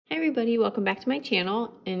everybody, welcome back to my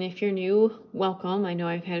channel, and if you're new, welcome. I know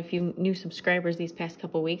I've had a few new subscribers these past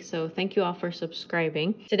couple weeks, so thank you all for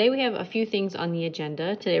subscribing. Today we have a few things on the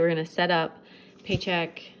agenda. Today we're going to set up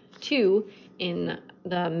Paycheck 2 in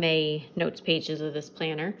the May notes pages of this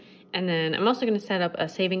planner, and then I'm also going to set up a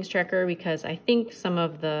savings tracker because I think some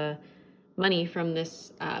of the money from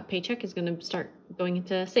this paycheck is going to start going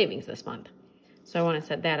into savings this month. So I want to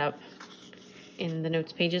set that up in the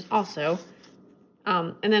notes pages also.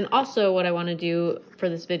 And then also what I want to do for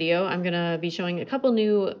this video, I'm going to be showing a couple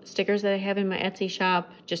new stickers that I have in my Etsy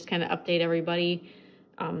shop, just kind of update everybody,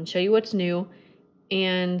 show you what's new.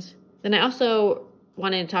 And then I also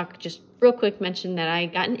wanted to talk, just real quick, mention that I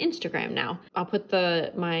got an Instagram now. I'll put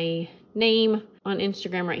my name on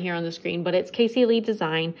Instagram right here on the screen, but it's Kaycee Leigh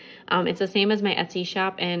Design. It's the same as my Etsy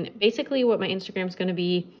shop, and basically what my Instagram is going to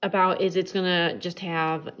be about is it's going to just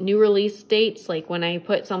have new release dates. Like when I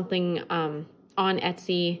put something on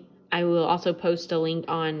Etsy, I will also post a link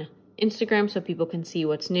on Instagram so people can see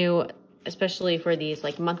what's new, especially for these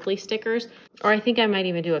like monthly stickers. Or I think I might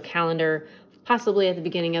even do a calendar possibly at the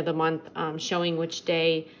beginning of the month, showing which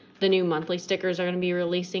day the new monthly stickers are going to be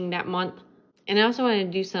releasing that month. And I also want to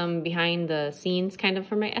do some behind the scenes kind of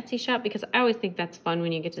for my Etsy shop, because I always think that's fun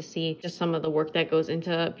when you get to see just some of the work that goes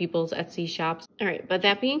into people's Etsy shops. All right, but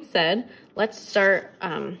that being said, let's start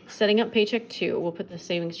setting up Paycheck 2. We'll put the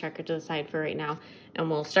savings tracker to the side for right now,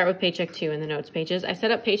 and we'll start with Paycheck 2 in the notes pages. I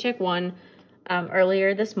set up Paycheck 1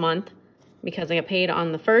 earlier this month because I got paid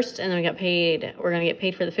on the 1st, and then we're going to get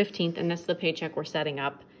paid for the 15th, and that's the paycheck we're setting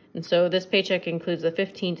up. And so this paycheck includes the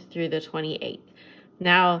 15th through the 28th.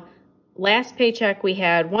 Now, last paycheck, we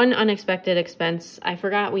had one unexpected expense. I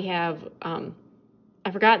forgot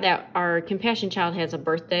that our compassion child has a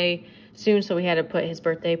birthday soon, so we had to put his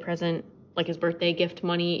birthday present, like his birthday gift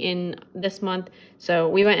money, in this month. So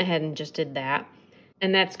we went ahead and just did that.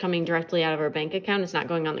 And that's coming directly out of our bank account. It's not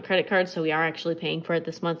going on the credit card, so we are actually paying for it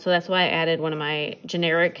this month. So that's why I added one of my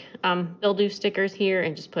generic bill due stickers here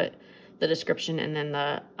and just put the description and then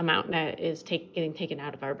the amount that is getting taken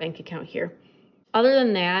out of our bank account here. Other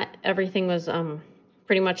than that, everything was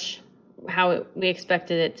pretty much how we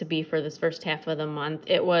expected it to be for this first half of the month.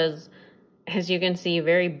 It was, as you can see,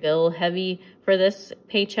 very bill heavy for this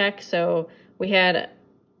paycheck. So we had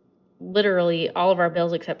literally all of our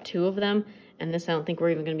bills except 2 of them. And this I don't think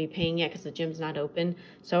we're even going to be paying yet because the gym's not open.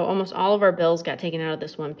 So almost all of our bills got taken out of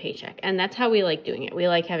this one paycheck. And that's how we like doing it. We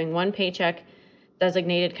like having one paycheck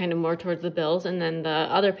designated kind of more towards the bills, and then the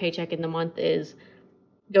other paycheck in the month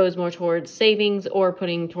goes more towards savings or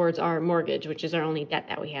putting towards our mortgage, which is our only debt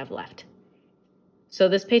that we have left. So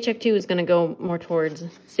this paycheck 2 is going to go more towards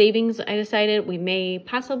savings, I decided. We may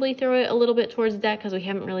possibly throw it a little bit towards debt because we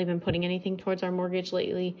haven't really been putting anything towards our mortgage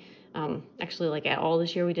lately. Actually, like at all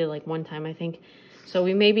this year, we did like one time, I think. So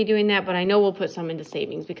we may be doing that, but I know we'll put some into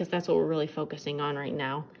savings because that's what we're really focusing on right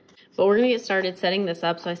now. But we're going to get started setting this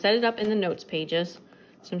up. So I set it up in the notes pages.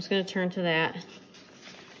 So I'm just going to turn to that.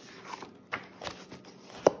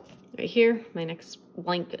 Right here, my next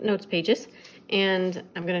blank notes pages, and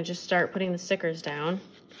I'm going to just start putting the stickers down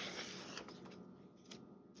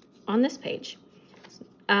on this page.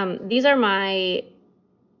 These are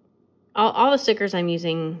all the stickers I'm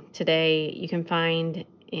using today. You can find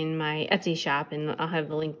in my Etsy shop, and I'll have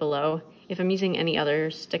the link below. If I'm using any other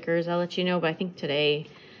stickers, I'll let you know, but I think today,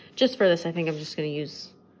 just for this, I think I'm just going to use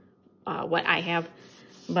what I have.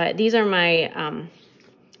 But these are my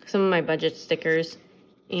some of my budget stickers.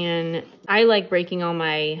 And I like breaking all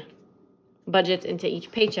my budgets into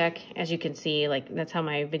each paycheck. As you can see, like that's how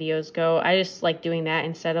my videos go. I just like doing that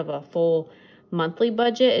instead of a full monthly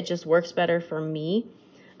budget. It just works better for me.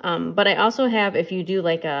 But I also have, if you do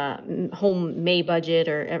like a whole May budget,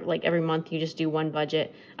 or like every month you just do one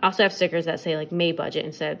budget, I also have stickers that say like May budget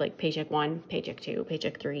instead of like paycheck 1, paycheck 2,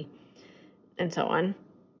 paycheck 3, and so on.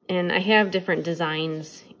 And I have different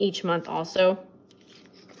designs each month also.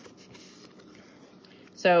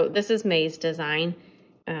 So this is May's design.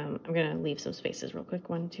 I'm going to leave some spaces real quick.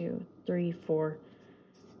 1, 2, 3, 4,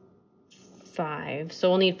 5. So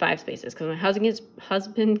we'll need 5 spaces because my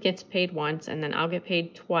husband gets paid once, and then I'll get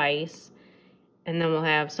paid twice. And then we'll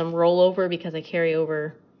have some rollover because I carry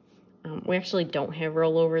over. We actually don't have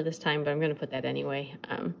rollover this time, but I'm going to put that anyway.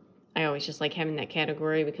 I always just like having that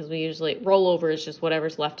category because we usually, rollover is just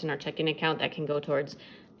whatever's left in our checking account that can go towards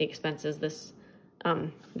the expenses this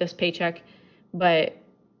paycheck. But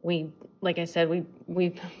like I said, we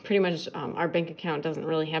pretty much, our bank account doesn't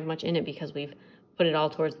really have much in it because we've put it all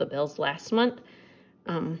towards the bills last month.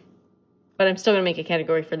 But I'm still going to make a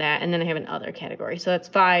category for that. And then I have an other category. So that's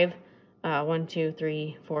 5, 1, 2,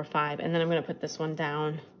 3, 4, 5. And then I'm going to put this one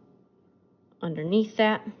down underneath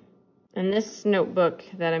that. And this notebook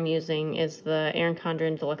that I'm using is the Erin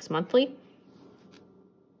Condren Deluxe Monthly.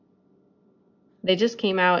 They just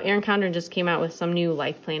came out, Erin Condren just came out with some new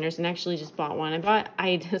life planners, and actually just bought one.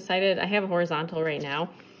 I decided, I have a horizontal right now,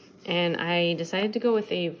 and I decided to go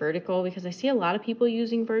with a vertical because I see a lot of people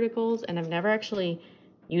using verticals, and I've never actually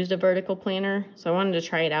used a vertical planner, so I wanted to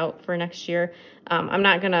try it out for next year. I'm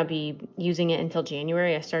not gonna be using it until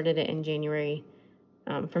January. I started it in January,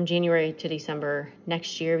 from January to December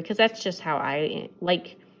next year, because that's just how I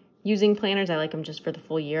like using planners. I like them just for the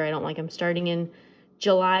full year. I don't like them starting in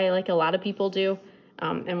July like a lot of people do.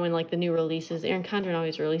 And when like the new releases, Erin Condren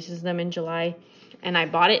always releases them in July. And I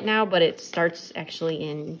bought it now, but it starts actually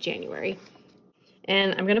in January.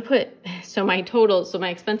 And I'm gonna put, so my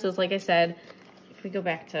expenses, like I said, if we go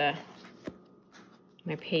back to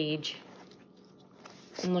my page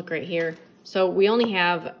and look right here. So we only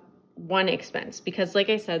have one expense because like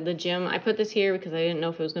I said, the gym, I put this here because I didn't know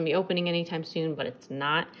if it was gonna be opening anytime soon, but it's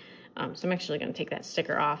not. So I'm actually gonna take that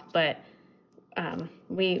sticker off, but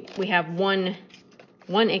we have one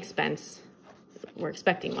expense. We're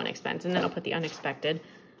expecting one expense, and then I'll put the unexpected,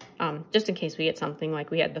 just in case we get something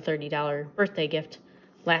like we had the $30 birthday gift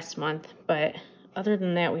last month. But other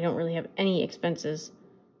than that, we don't really have any expenses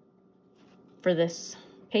for this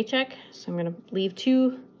paycheck. So I'm gonna leave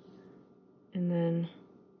 2 and then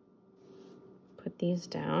put these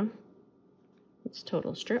down. It's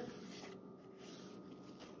total strip.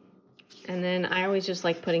 And then I always just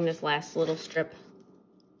like putting this last little strip,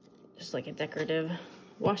 just like a decorative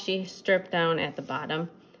washi strip down at the bottom.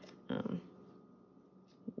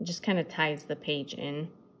 Just kind of ties the page in.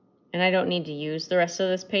 And I don't need to use the rest of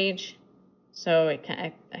this page, so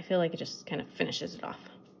I feel like it just kind of finishes it off.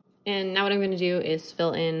 And now what I'm going to do is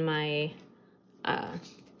fill in my,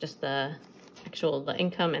 just the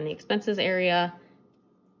income and the expenses area.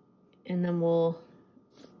 And then we'll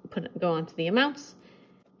go on to the amounts.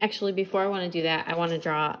 Actually, before I want to do that, I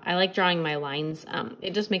like drawing my lines.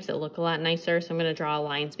 It just makes it look a lot nicer, so I'm going to draw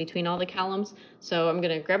lines between all the columns. So I'm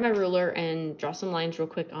going to grab my ruler and draw some lines real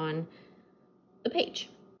quick on the page.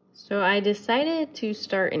 So I decided to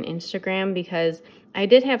start an Instagram because I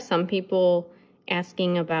did have some people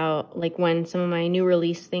asking about like when some of my new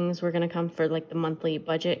release things were going to come for like the monthly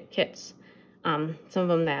budget kits. Some of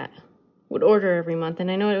them that would order every month, and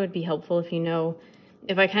I know it would be helpful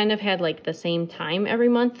if I kind of had like the same time every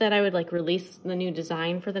month that I would like release the new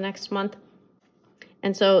design for the next month.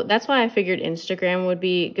 And so that's why I figured Instagram would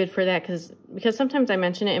be good for that, because sometimes I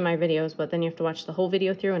mention it in my videos, but then you have to watch the whole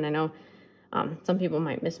video through, and I know some people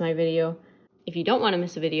might miss my video. If you don't want to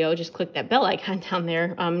miss a video, just click that bell icon down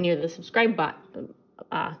there near the subscribe button,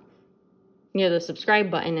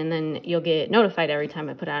 and then you'll get notified every time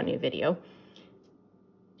I put out a new video.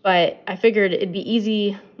 But I figured it'd be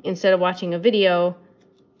easy, instead of watching a video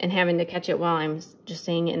and having to catch it while I'm just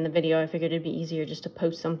saying it in the video, I figured it'd be easier just to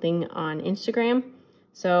post something on Instagram.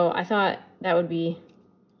 So I thought that would be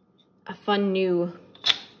a fun new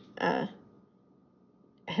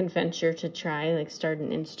adventure to try, like start an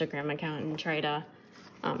Instagram account and try to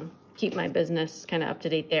keep my business kind of up to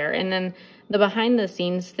date there. And then the behind the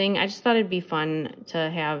scenes thing, I just thought it'd be fun to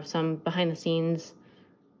have some behind the scenes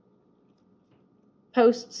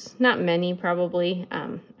posts. Not many, probably.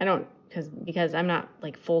 Because I'm not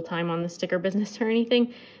like full-time on the sticker business or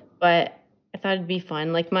anything, but I thought it'd be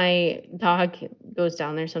fun. Like my dog goes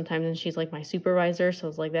down there sometimes and she's like my supervisor, so I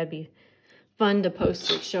was like, that'd be fun to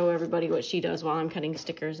post, like show everybody what she does while I'm cutting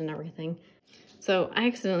stickers and everything. So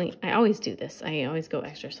I always do this. I always go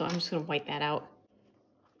extra, so I'm just gonna white that out.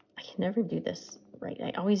 I can never do this right.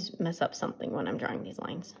 I always mess up something when I'm drawing these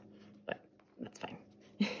lines, but that's fine.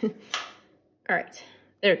 All right,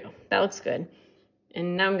 there we go. That looks good.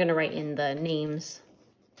 And now I'm going to write in the names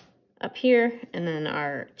up here and then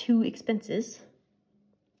our 2 expenses.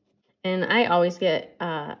 And I always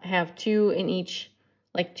have 2 in each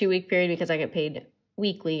like 2-week period because I get paid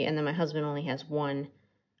weekly, and then my husband only has 1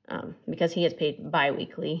 because he gets paid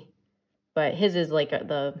bi-weekly. But his is like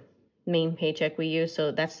the main paycheck we use,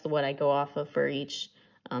 so that's what I go off of for each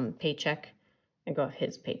paycheck. I go off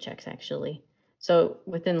his paychecks actually. So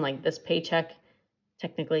within like this paycheck,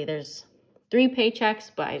 technically there's 3 paychecks,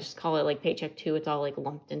 but I just call it like paycheck 2. It's all like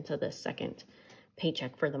lumped into the second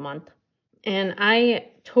paycheck for the month. And I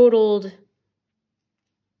totaled,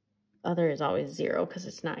 other is always 0 because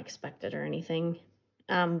it's not expected or anything.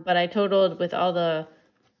 But I totaled with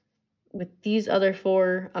these other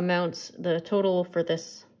 4 amounts, the total for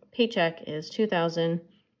this paycheck is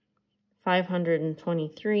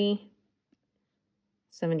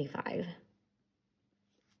 $2,523.75.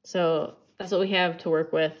 So that's what we have to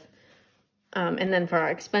work with. And then for our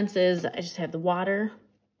expenses, I just have the water,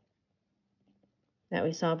 that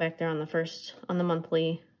we saw back there on the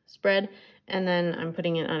monthly spread. And then I'm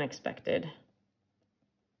putting in unexpected.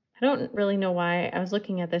 I don't really know why. I was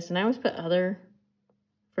looking at this and I always put other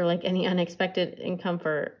for like any unexpected income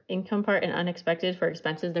for income part and unexpected for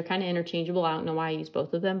expenses. They're kind of interchangeable. I don't know why I use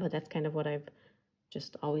both of them, but that's kind of what I've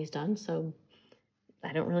just always done. So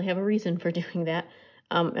I don't really have a reason for doing that.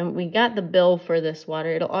 And we got the bill for this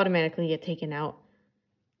water. It'll automatically get taken out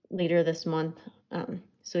later this month.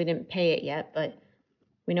 So we didn't pay it yet, but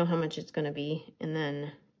we know how much it's going to be. And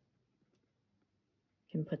then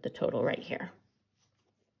you can put the total right here.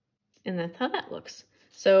 And that's how that looks.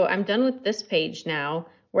 So I'm done with this page now.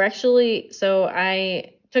 So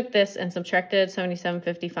I took this and subtracted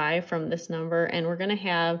 $77.55 from this number, and we're going to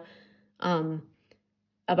have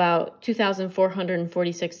about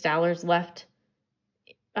 $2,446 left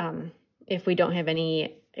if we don't have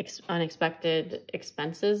any unexpected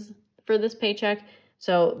expenses for this paycheck.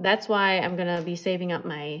 So that's why I'm going to be setting up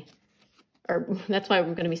my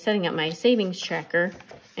savings tracker,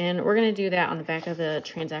 and we're going to do that on the back of the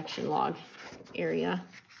transaction log area.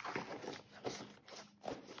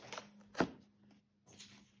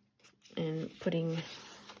 And putting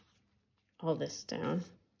all this down.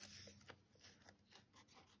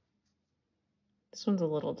 This one's a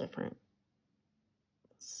little different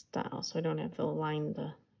style, so I don't have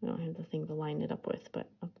the thing to line it up with, but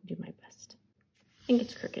I'll do my best. I think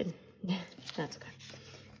it's crooked. That's okay.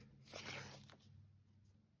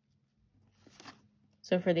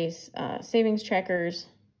 So for these savings trackers,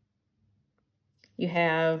 you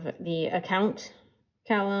have the account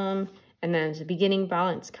column, and then there's a beginning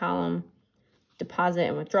balance column, deposit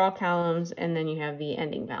and withdrawal columns, and then you have the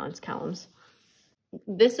ending balance columns.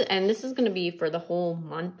 This is going to be for the whole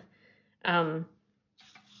month. And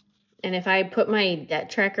if I put my debt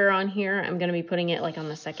tracker on here, I'm going to be putting it like on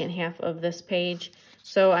the second half of this page.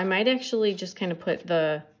 So I might actually just kind of put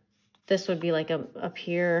this would be like up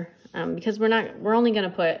here, because we're only going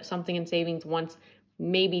to put something in savings once,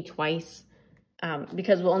 maybe twice,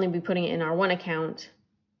 because we'll only be putting it in our one account.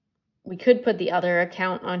 We could put the other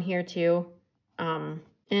account on here too.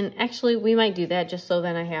 And actually we might do that just so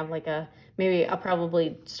then I have like maybe I'll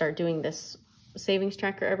probably start doing this savings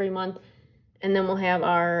tracker every month. And then we'll have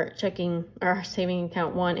our saving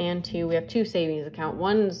account 1 and 2. We have 2 savings account.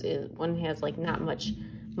 One has like not much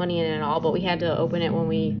money in it at all, but we had to open it when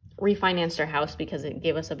we refinanced our house because it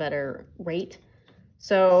gave us a better rate.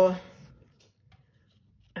 So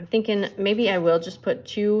I'm thinking maybe I will just put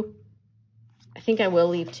 2. I think I will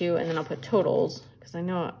leave 2, and then I'll put totals because I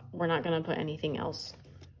know we're not going to put anything else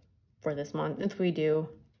for this month. If we do,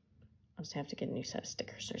 I'll just have to get a new set of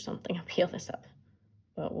stickers or something. I'll peel this up.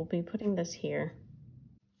 But we'll be putting this here,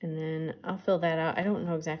 and then I'll fill that out. I don't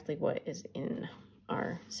know exactly what is in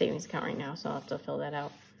our savings account right now, so I'll have to fill that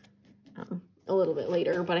out a little bit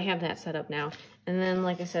later, but I have that set up now. And then,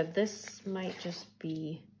 like I said, this might just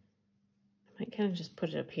be, I might kind of just put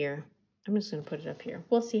it up here. I'm just going to put it up here.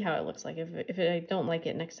 We'll see how it looks like. If I don't like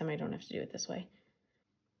it next time, I don't have to do it this way.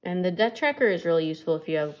 And the debt tracker is really useful if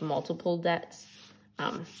you have multiple debts.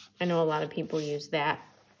 I know a lot of people use that.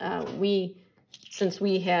 Since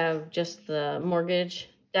we have just the mortgage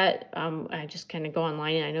debt, I just kind of go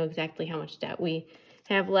online and I know exactly how much debt we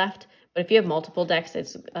have left. But if you have multiple debts,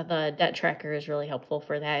 the debt tracker is really helpful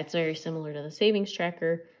for that. It's very similar to the savings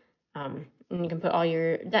tracker. And you can put all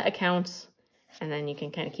your debt accounts, and then you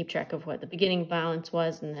can kind of keep track of what the beginning balance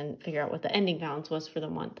was and then figure out what the ending balance was for the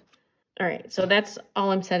month. All right, so that's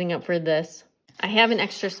all I'm setting up for this. I have an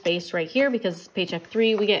extra space right here because Paycheck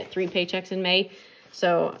 3, we get 3 paychecks in May.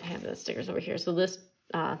 So I have the stickers over here. So this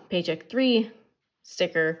Paycheck 3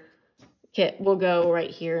 sticker kit will go right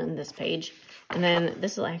here on this page. And then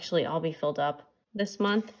this will actually all be filled up this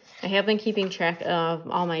month. I have been keeping track of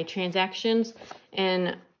all my transactions,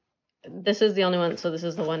 and this is the only one. So this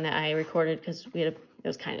is the one that I recorded because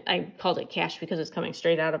I called it cash because it's coming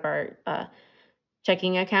straight out of our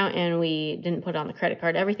checking account, and we didn't put it on the credit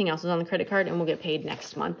card. Everything else is on the credit card, and we'll get paid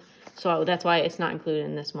next month. So that's why it's not included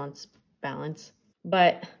in this month's balance.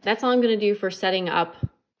 But that's all I'm going to do for setting up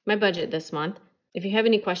my budget this month. If you have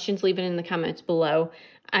any questions, leave it in the comments below.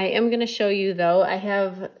 I am going to show you, though, I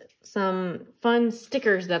have some fun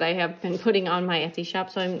stickers that I have been putting on my Etsy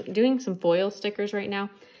shop. So I'm doing some foil stickers right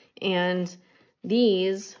now. And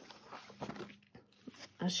these,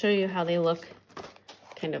 I'll show you how they look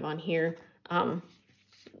kind of on here.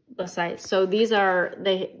 The sides. So these are,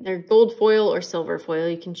 they're gold foil or silver foil.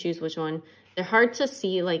 You can choose which one. They're hard to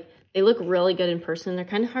see, like, they look really good in person. They're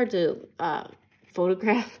kind of hard to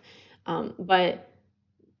photograph, but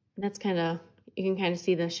that's kind of, You can kind of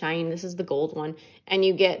see the shine. This is the gold one. And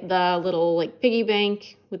you get the little like piggy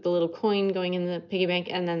bank with the little coin going in the piggy bank,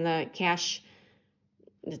 and then the cash,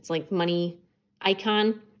 it's like money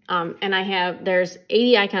icon. And there's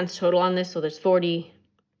 80 icons total on this. So there's 40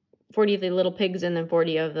 of the little pigs and then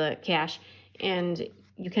 40 of the cash. And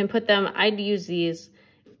you can put them, I'd use these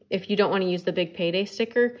if you don't want to use the big payday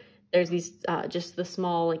sticker. There's these, just the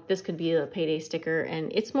small, like this could be a payday sticker, and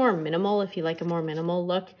it's more minimal if you like a more minimal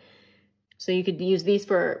look. So you could use these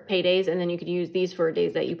for paydays, and then you could use these for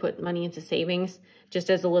days that you put money into savings, just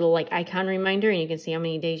as a little like icon reminder, and you can see how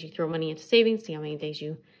many days you throw money into savings, see how many days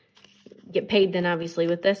you get paid then obviously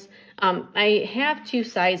with this. I have 2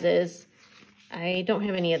 sizes. I don't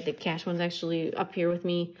have any of the cash ones actually up here with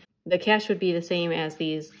me. The cash would be the same as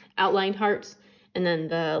these outlined hearts, and then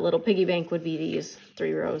the little piggy bank would be these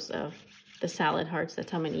 3 rows of the solid hearts.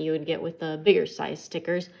 That's how many you would get with the bigger size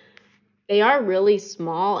stickers. They are really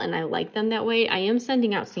small, and I like them that way. I am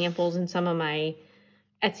sending out samples in some of my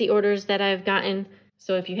Etsy orders that I've gotten.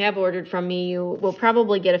 So if you have ordered from me, you will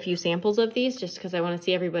probably get a few samples of these, just because I want to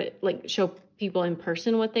see everybody, like show people in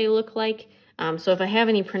person what they look like. So if I have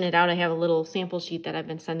any printed out, I have a little sample sheet that I've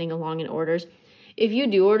been sending along in orders. If you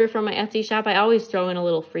do order from my Etsy shop, I always throw in a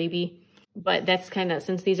little freebie. But that's kind of,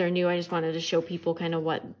 since these are new, I just wanted to show people kind of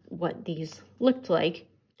what these looked like.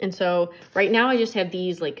 And so right now I just have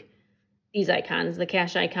these like these icons, the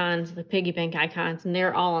cash icons, the piggy bank icons, and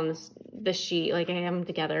they're all on this sheet, like I have them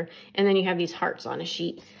together. And then you have these hearts on a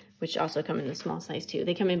sheet, which also come in the small size too.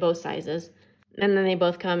 They come in both sizes. And then they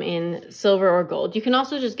both come in silver or gold. You can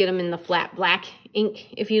also just get them in the flat black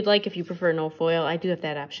ink if you'd like, if you prefer no foil. I do have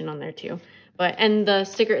that option on there too. And the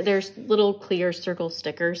sticker, there's little clear circle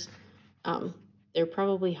stickers. They're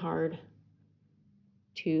probably hard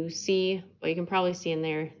to see, but you can probably see in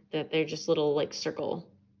there that they're just little like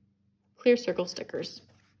clear circle stickers.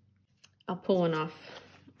 I'll pull one off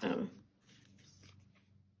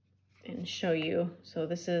and show you. So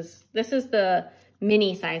this is the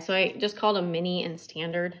mini size. So I just called them mini and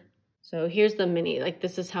standard. So here's the mini, like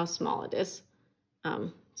this is how small it is.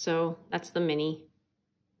 So that's the mini.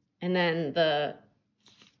 And then the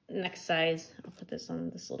next size, I'll put this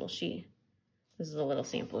on this little sheet. This is a little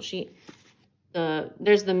sample sheet.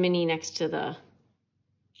 There's the mini next to the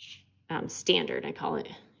standard, I call it,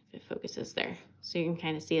 if it focuses there. So you can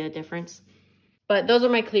kind of see the difference. But those are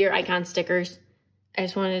my clear icon stickers. I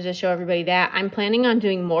just wanted to show everybody that. I'm planning on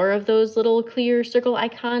doing more of those little clear circle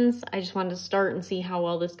icons. I just wanted to start and see how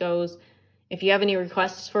well this goes. If you have any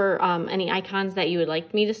requests for any icons that you would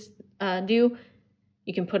like me to do,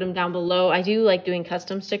 you can put them down below. I do like doing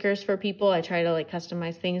custom stickers for people. I try to like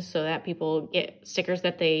customize things so that people get stickers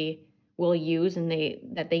that they will use and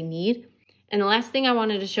that they need. And the last thing I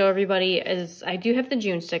wanted to show everybody is I do have the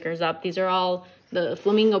June stickers up. These are all, the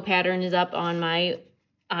flamingo pattern is up on the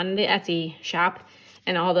Etsy shop,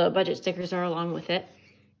 and all the budget stickers are along with it.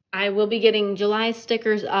 I will be getting July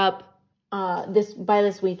stickers up by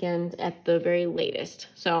this weekend at the very latest.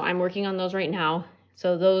 So I'm working on those right now.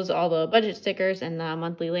 So those, all the budget stickers and the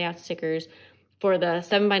monthly layout stickers for the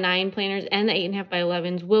 7x9 planners and the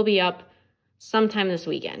 8.5x11s will be up sometime this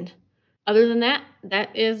weekend. Other than that,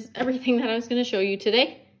 that is everything that I was going to show you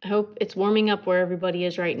today. I hope it's warming up where everybody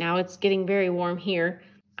is right now. It's getting very warm here.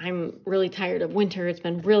 I'm really tired of winter. It's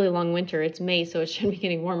been really long winter. It's May, so it should be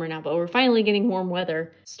getting warmer now, but we're finally getting warm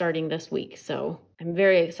weather starting this week. So I'm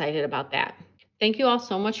very excited about that. Thank you all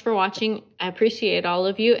so much for watching. I appreciate all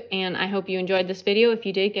of you, and I hope you enjoyed this video. If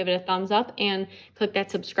you did, give it a thumbs up and click that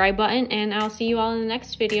subscribe button, and I'll see you all in the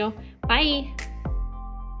next video. Bye!